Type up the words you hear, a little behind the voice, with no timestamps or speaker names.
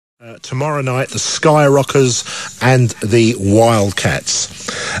Tomorrow night, the Skyrockers and the Wildcats.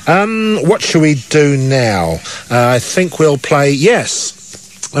 What shall we do now? I think we'll play,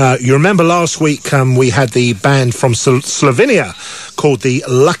 yes. You remember last week we had the band from Slovenia called the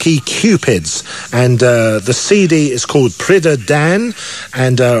Lucky CUPIDS, and the CD is called Prida Dan,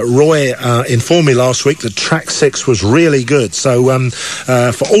 and Roy informed me last week that track 6 was really good. So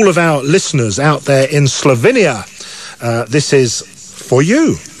for all of our listeners out there in Slovenia, this is for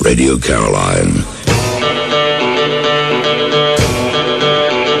you. Radio Caroline.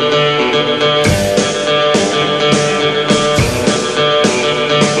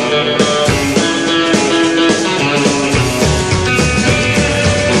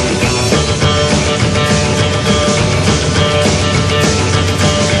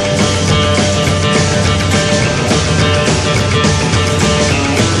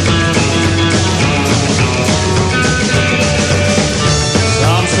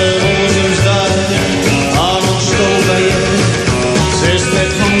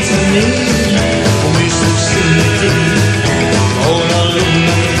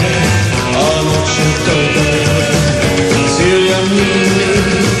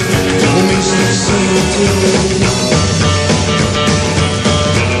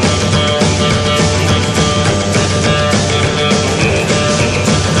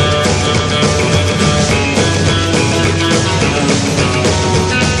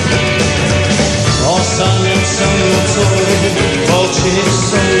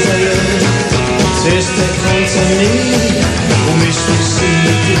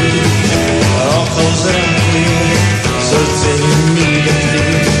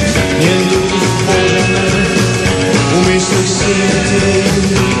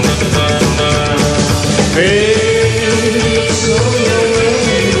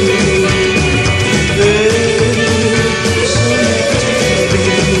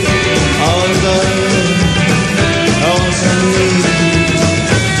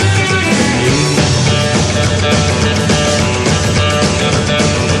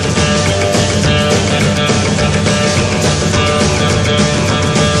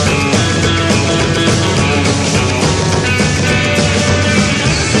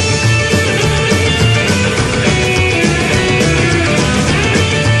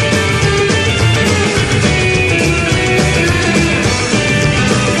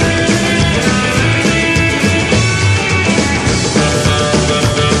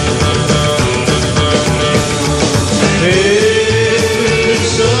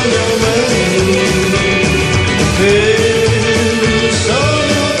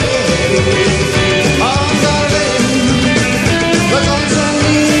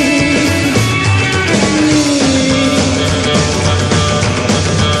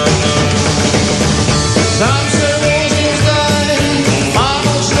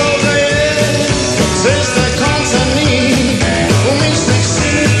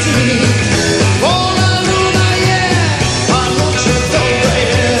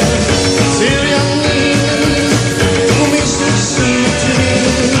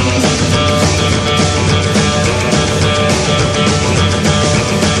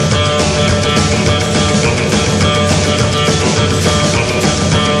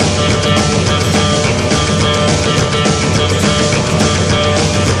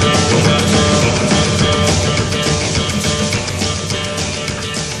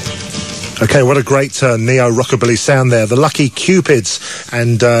 Okay, what a great neo-rockabilly sound there. The Lucky CUPIDS.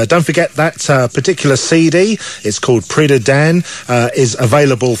 And don't forget that particular CD, it's called Prida Dan, is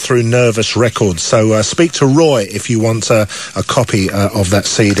available through Nervous Records. So speak to Roy if you want a copy of that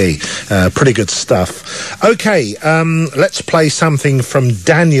CD. Pretty good stuff. Okay, let's play something from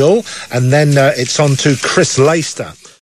Daniel, and then it's on to Chris Leister.